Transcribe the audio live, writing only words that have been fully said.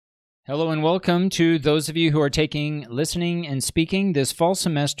Hello and welcome to those of you who are taking listening and speaking this fall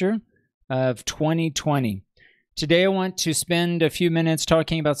semester of 2020. Today I want to spend a few minutes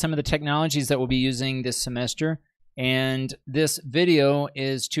talking about some of the technologies that we'll be using this semester, and this video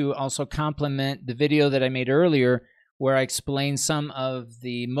is to also complement the video that I made earlier where I explained some of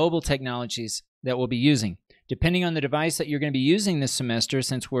the mobile technologies that we'll be using. Depending on the device that you're going to be using this semester,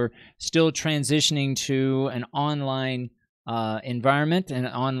 since we're still transitioning to an online environment, an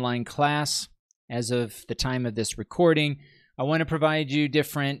online class as of the time of this recording, I want to provide you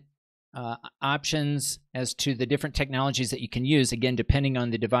different options as to the different technologies that you can use, again, depending on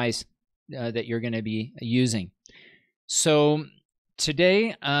the device that you're going to be using. So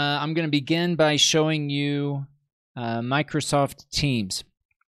today I'm going to begin by showing you Microsoft Teams.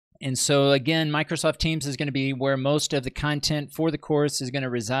 And so again, Microsoft Teams is going to be where most of the content for the course is going to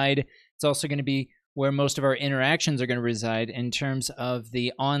reside. It's also going to be where most of our interactions are going to reside in terms of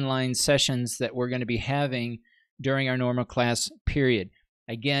the online sessions that we're going to be having during our normal class period.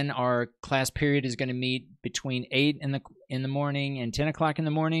 Again, our class period is going to meet between 8 in the morning and 10 o'clock in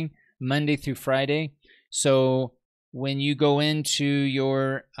the morning, Monday through Friday. So when you go into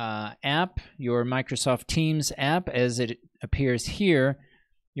your app, your Microsoft Teams app, as it appears here,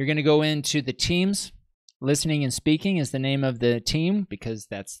 you're going to go into the Teams. Listening and Speaking is the name of the team because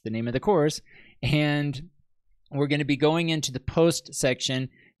that's the name of the course. And we're going to be going into the Post section.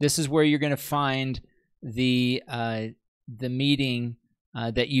 This is where you're going to find the meeting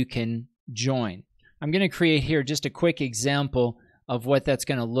that you can join. I'm going to create here just a quick example of what that's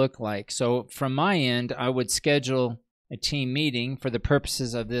going to look like. So from my end, I would schedule a team meeting. For the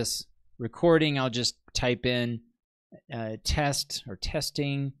purposes of this recording, I'll just type in test or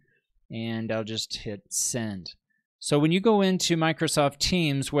testing, and I'll just hit send. So when you go into Microsoft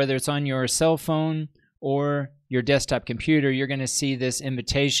Teams, whether it's on your cell phone or your desktop computer, you're going to see this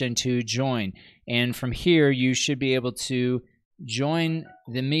invitation to join. And from here, you should be able to join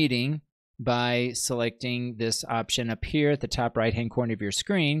the meeting by selecting this option up here at the top right-hand corner of your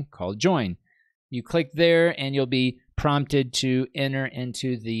screen called Join. You click there, and you'll be prompted to enter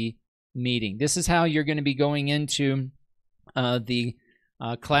into the meeting. This is how you're going to be going into the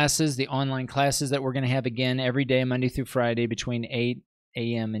classes, the online classes that we're going to have again every day, Monday through Friday, between 8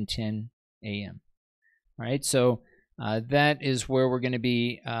 a.m. and 10 a.m. All right, so that is where we're going to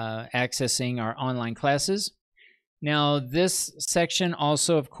be accessing our online classes. Now, this section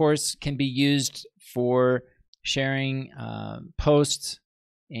also, of course, can be used for sharing posts,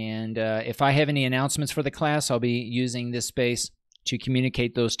 and if I have any announcements for the class, I'll be using this space to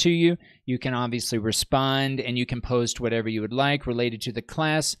communicate those to you. You can obviously respond, and you can post whatever you would like related to the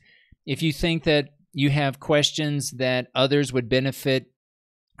class. If you think that you have questions that others would benefit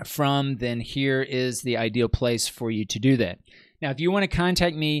from, then here is the ideal place for you to do that. Now, if you want to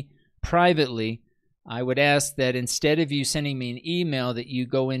contact me privately, I would ask that instead of you sending me an email, that you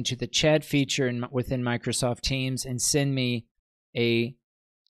go into the chat feature within Microsoft Teams and send me a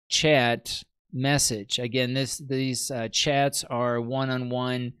chat message. Again, these chats are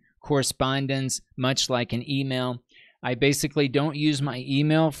one-on-one correspondence, much like an email. I basically don't use my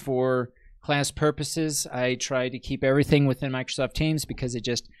email for class purposes. I try to keep everything within Microsoft Teams because it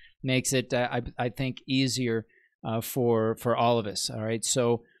just makes it, I think, easier for all of us. All right,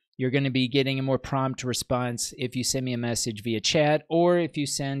 so you're going to be getting a more prompt response if you send me a message via chat or if you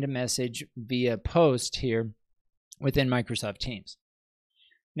send a message via post here within Microsoft Teams.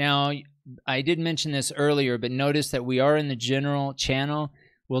 Now, I did mention this earlier, but notice that we are in the general channel.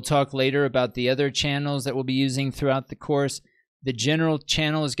 We'll talk later about the other channels that we'll be using throughout the course. The general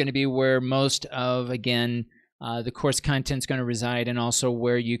channel is going to be where most of, again, the course content is going to reside, and also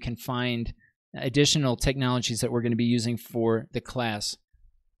where you can find additional technologies that we're going to be using for the class.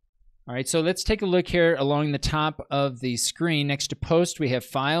 All right, so let's take a look here along the top of the screen. Next to Post, we have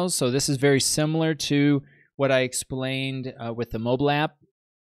Files. So this is very similar to what I explained with the mobile app.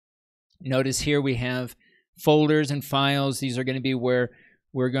 Notice here we have folders and files. These are going to be where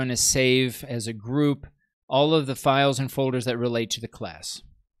we're going to save as a group all of the files and folders that relate to the class.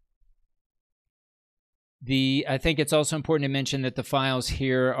 I think it's also important to mention that the files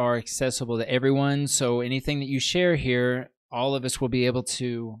here are accessible to everyone, so anything that you share here, all of us will be able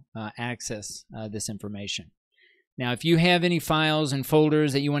to access this information. Now, if you have any files and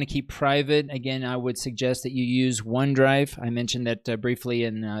folders that you want to keep private, again, I would suggest that you use OneDrive. I mentioned that briefly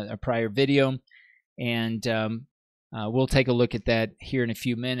in a prior video, and we'll take a look at that here in a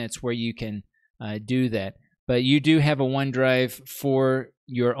few minutes where you can do that. But you do have a OneDrive for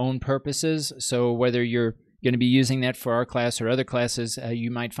your own purposes, so whether you're going to be using that for our class or other classes,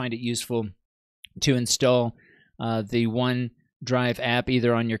 you might find it useful to install the OneDrive app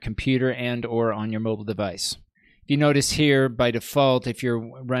either on your computer and or on your mobile device. If you notice here, by default, if you're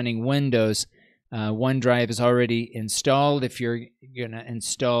running Windows, OneDrive is already installed. If you're going to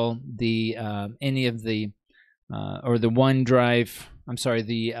install the any of the or the OneDrive, I'm sorry,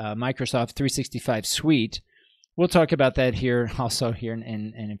 the Microsoft 365 suite, we'll talk about that here also here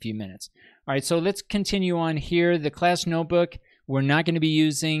in a few minutes. All right, so let's continue on here. The class notebook, we're not going to be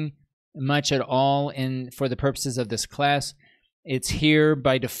using much at all for the purposes of this class. It's here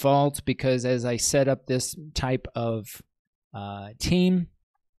by default because as I set up this type of team,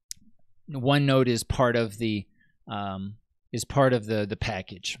 OneNote is part of the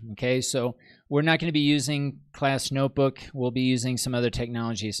package. Okay, so we're not going to be using class notebook. We'll be using some other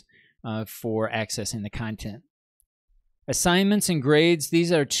technologies for accessing the content. Assignments and grades,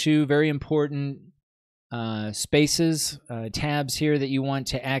 these are two very important spaces, tabs here that you want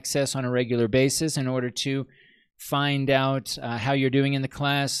to access on a regular basis in order to find out how you're doing in the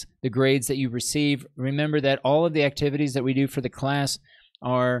class, the grades that you receive. Remember that all of the activities that we do for the class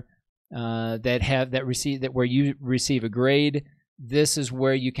are where you receive a grade. This is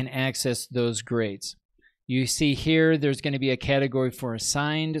where you can access those grades. You see here there's going to be a category for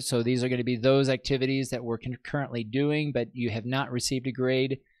assigned, so these are going to be those activities that we're currently doing but you have not received a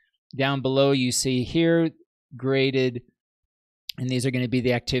grade. Down below you see here graded, and these are going to be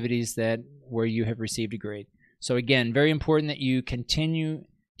the activities where you have received a grade. So again, very important that you continue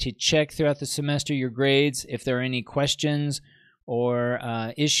to check throughout the semester your grades. If there are any questions or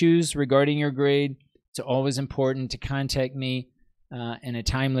issues regarding your grade, it's always important to contact me in a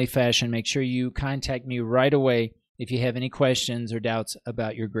timely fashion. Make sure you contact me right away if you have any questions or doubts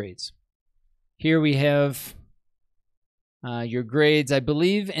about your grades. Here we have your grades. I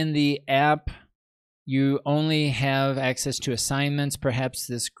believe in the app you only have access to assignments. Perhaps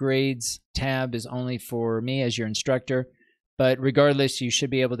this grades tab is only for me as your instructor, but regardless, you should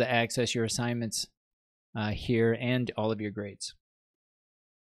be able to access your assignments here and all of your grades.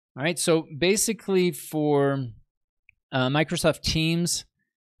 All right, so basically for Microsoft Teams,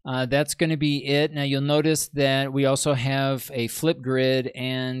 that's going to be it. Now you'll notice that we also have a FlipGrid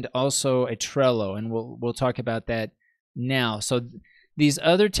and also a Trello, and we'll talk about that now. So these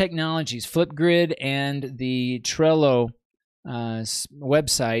other technologies, FlipGrid and the Trello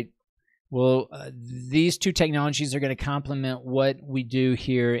website, these two technologies are going to complement what we do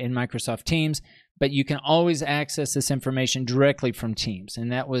here in Microsoft Teams, but you can always access this information directly from Teams, and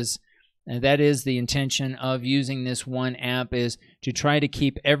that is the intention of using this one app, is to try to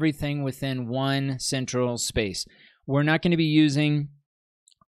keep everything within one central space. We're not going to be using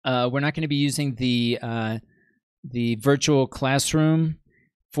the virtual classroom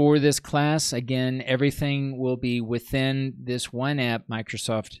for this class. Again, everything will be within this one app,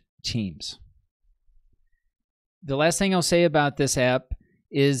 Microsoft Teams. The last thing I'll say about this app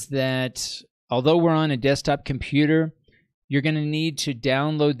is that although we're on a desktop computer, you're going to need to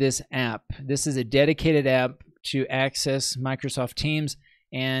download this app. This is a dedicated app to access Microsoft Teams,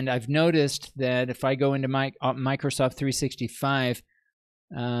 and I've noticed that if I go into Microsoft 365,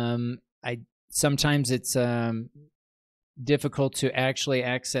 sometimes it's difficult to actually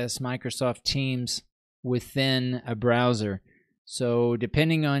access Microsoft Teams within a browser. So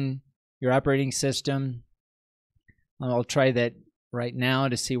depending on your operating system, I'll try that right now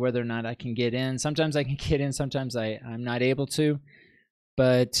to see whether or not I can get in. Sometimes I can get in, sometimes I'm not able to,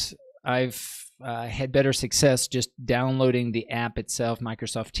 but I've had better success just downloading the app itself,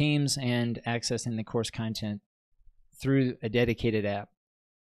 Microsoft Teams, and accessing the course content through a dedicated app.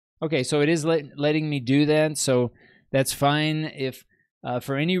 Okay, so it is letting me do that, so that's fine. If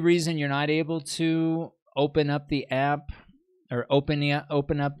for any reason you're not able to open up the app or open up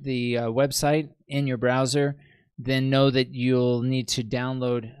the website in your browser, then know that you'll need to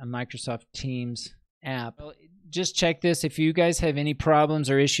download a Microsoft Teams app. Just check this. If you guys have any problems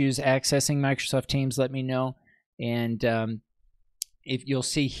or issues accessing Microsoft Teams, let me know. And if you'll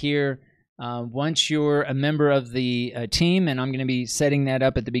see here, once you're a member of the team, and I'm going to be setting that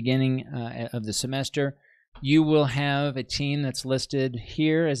up at the beginning of the semester, you will have a team that's listed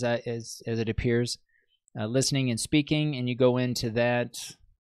here as it appears, listening and speaking, and you go into that,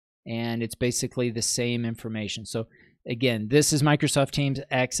 and it's basically the same information. So again, this is Microsoft Teams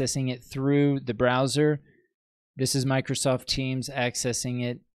accessing it through the browser. This is Microsoft Teams accessing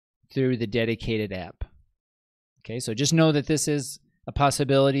it through the dedicated app. Okay, so just know that this is a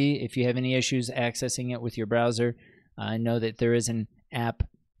possibility. If you have any issues accessing it with your browser, know that there is an app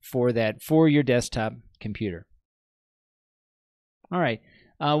for that for your desktop computer. All right,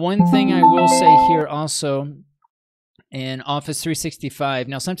 one thing I will say here also, in Office 365,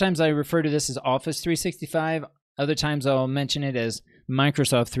 now sometimes I refer to this as Office 365. Other times I'll mention it as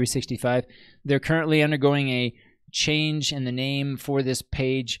Microsoft 365. They're currently undergoing a change in the name for this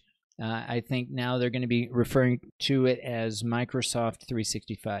page. I think now they're going to be referring to it as Microsoft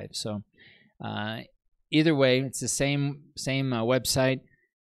 365. So either way, it's the same website.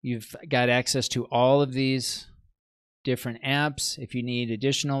 You've got access to all of these different apps. If you need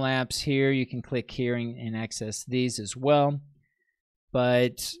additional apps here, you can click here and access these as well.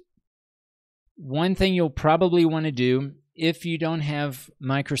 But one thing you'll probably want to do if you don't have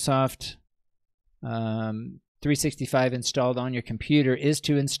Microsoft 365 installed on your computer is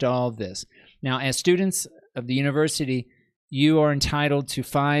to install this. Now, as students of the university, you are entitled to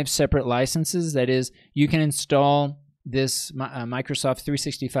 5 separate licenses. That is, you can install this Microsoft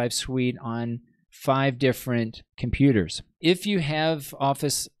 365 suite on 5 different computers. If you have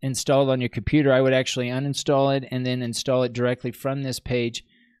Office installed on your computer, I would actually uninstall it and then install it directly from this page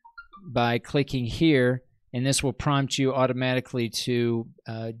by clicking here, and this will prompt you automatically to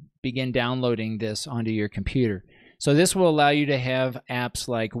begin downloading this onto your computer. So this will allow you to have apps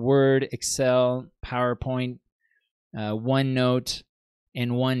like Word, Excel, PowerPoint, OneNote,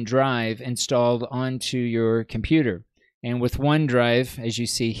 and OneDrive installed onto your computer. And with OneDrive, as you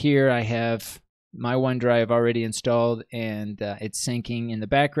see here, I have my OneDrive already installed, and it's syncing in the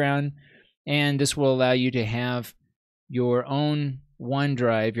background. And this will allow you to have your own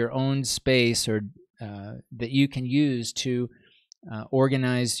OneDrive, your own space, or that you can use to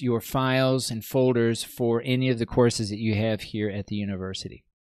organize your files and folders for any of the courses that you have here at the university.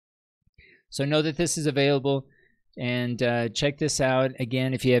 So know that this is available, and check this out.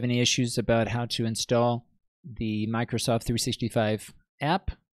 Again, if you have any issues about how to install the Microsoft 365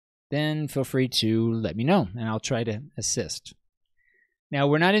 app, then feel free to let me know, and I'll try to assist. Now,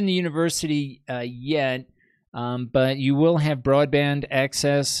 we're not in the university yet, but you will have broadband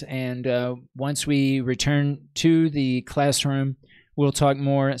access, and once we return to the classroom, we'll talk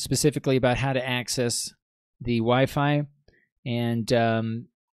more specifically about how to access the Wi-Fi, and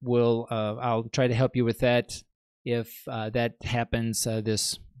I'll try to help you with that if that happens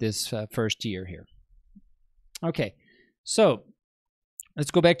this first year here. Okay, so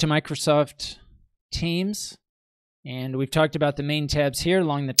let's go back to Microsoft Teams, and we've talked about the main tabs here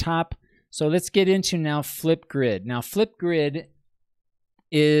along the top. So let's get into now FlipGrid. Now FlipGrid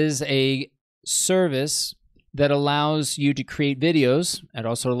is a service that allows you to create videos. It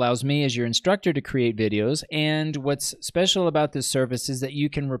also allows me as your instructor to create videos. And what's special about this service is that you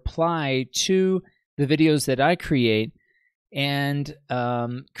can reply to the videos that I create and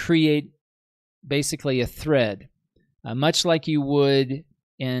create basically a thread. Much like you would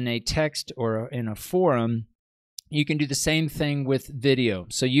in a text or in a forum, you can do the same thing with video.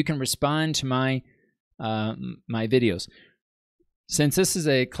 So you can respond to my videos. Since this is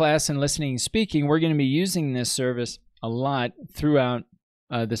a class in listening and speaking, we're going to be using this service a lot throughout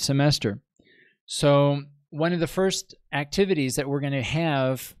the semester. So one of the first activities that we're going to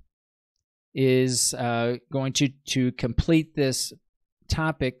have is going to complete this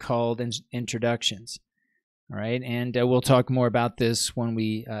topic called introductions. All right, and we'll talk more about this when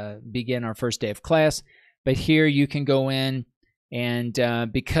we begin our first day of class. But here you can go in, and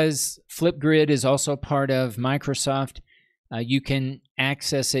because FlipGrid is also part of Microsoft, you can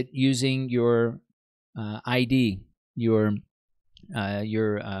access it using your ID, your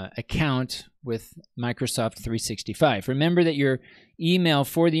account with Microsoft 365. Remember that your email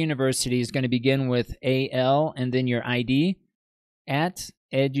for the university is going to begin with AL and then your ID at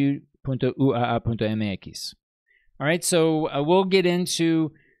edu.uaa.mx. All right, so we'll get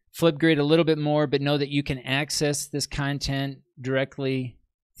into FlipGrid a little bit more, but know that you can access this content directly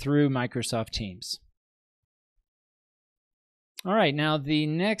through Microsoft Teams. All right, now the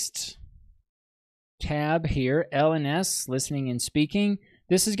next tab here, LNS, Listening and Speaking.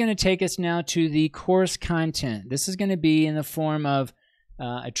 This is going to take us now to the course content. This is going to be in the form of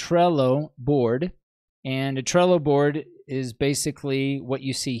a Trello board, and a Trello board is basically what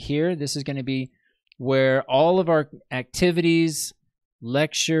you see here. This is going to be where all of our activities,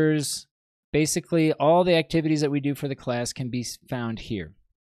 lectures, basically all the activities that we do for the class can be found here.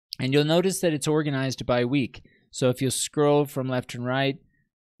 And you'll notice that it's organized by week. So if you scroll from left and right,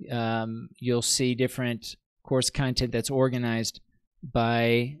 you'll see different course content that's organized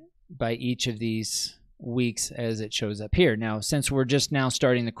by each of these weeks as it shows up here. Now, since we're just now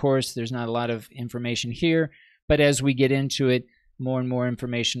starting the course, there's not a lot of information here, but as we get into it, more and more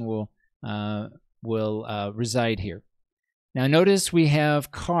information will reside here. Now notice we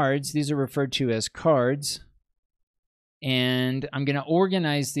have cards. These are referred to as cards. And I'm going to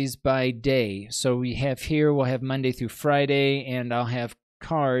organize these by day. So we have here, we'll have Monday through Friday, and I'll have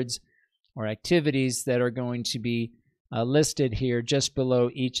cards or activities that are going to be listed here just below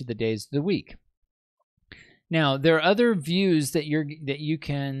each of the days of the week. Now, there are other views that you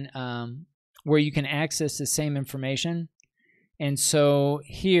can where you can access the same information. And so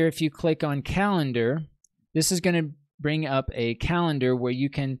here, if you click on calendar, this is going to bring up a calendar where you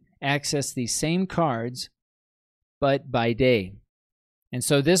can access these same cards, but by day. And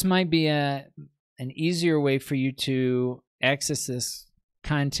so this might be an easier way for you to access this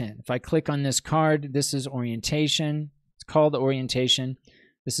content. If I click on this card, this is orientation. It's called orientation.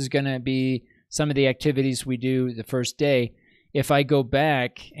 This is going to be some of the activities we do the first day. If I go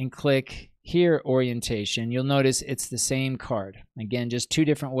back and click here, orientation, you'll notice it's the same card. Again, just two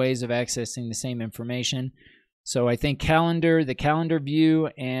different ways of accessing the same information. So I think calendar, the calendar view,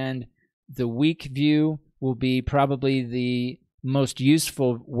 and the week view will be probably the most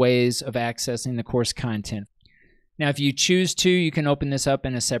useful ways of accessing the course content. Now, if you choose to, you can open this up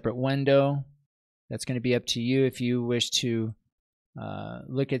in a separate window. That's going to be up to you if you wish to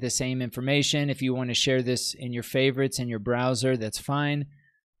look at the same information. If you want to share this in your favorites in your browser, that's fine.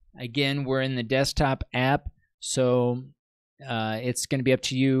 Again, we're in the desktop app, so it's going to be up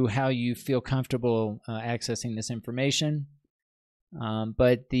to you how you feel comfortable accessing this information.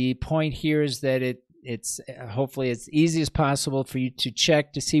 But the point here is that it's hopefully as easy as possible for you to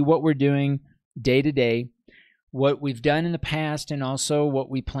check to see what we're doing day to day, what we've done in the past, and also what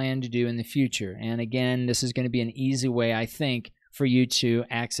we plan to do in the future. And again, this is going to be an easy way, I think, for you to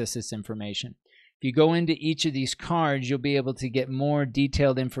access this information. If you go into each of these cards, you'll be able to get more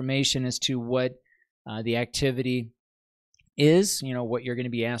detailed information as to what the activity is, what you're going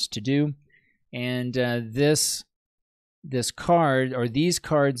to be asked to do. And this card, or these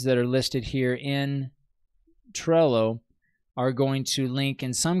cards that are listed here in Trello, are going to link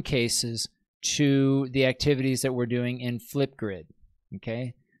in some cases to the activities that we're doing in FlipGrid.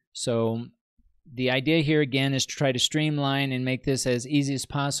 Okay, so the idea here again is to try to streamline and make this as easy as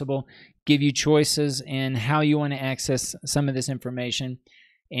possible, give you choices in how you want to access some of this information.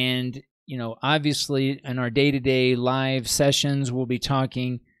 And obviously in our day-to-day live sessions, we'll be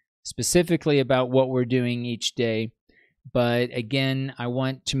talking specifically about what we're doing each day. But again, I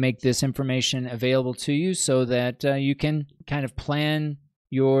want to make this information available to you so that you can kind of plan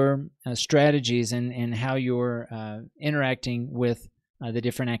your strategies and how you're interacting with the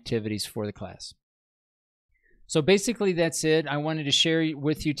different activities for the class. So basically that's it. I wanted to share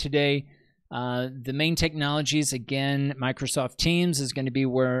with you today the main technologies. Again, Microsoft Teams is going to be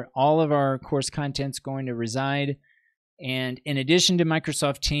where all of our course content's going to reside. And in addition to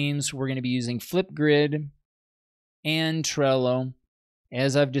Microsoft Teams, we're going to be using FlipGrid and Trello,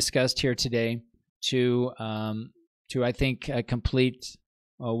 as I've discussed here today, to I think complete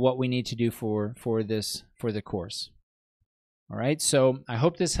what we need to do for the course. All right, so I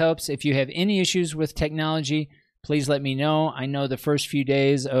hope this helps. If you have any issues with technology, please let me know. I know the first few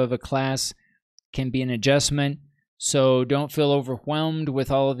days of a class can be an adjustment, so don't feel overwhelmed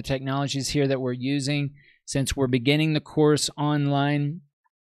with all of the technologies here that we're using. Since we're beginning the course online,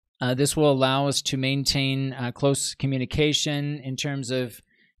 this will allow us to maintain close communication in terms of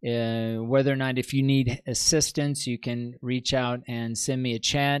whether or not, if you need assistance, you can reach out and send me a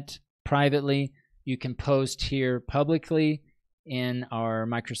chat privately. You can post here publicly in our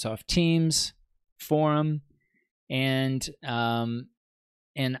Microsoft Teams forum, and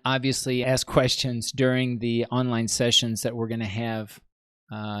obviously ask questions during the online sessions that we're going to have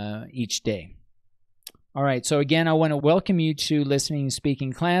each day. All right, so again, I want to welcome you to Listening and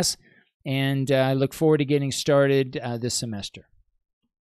Speaking class, and I look forward to getting started this semester.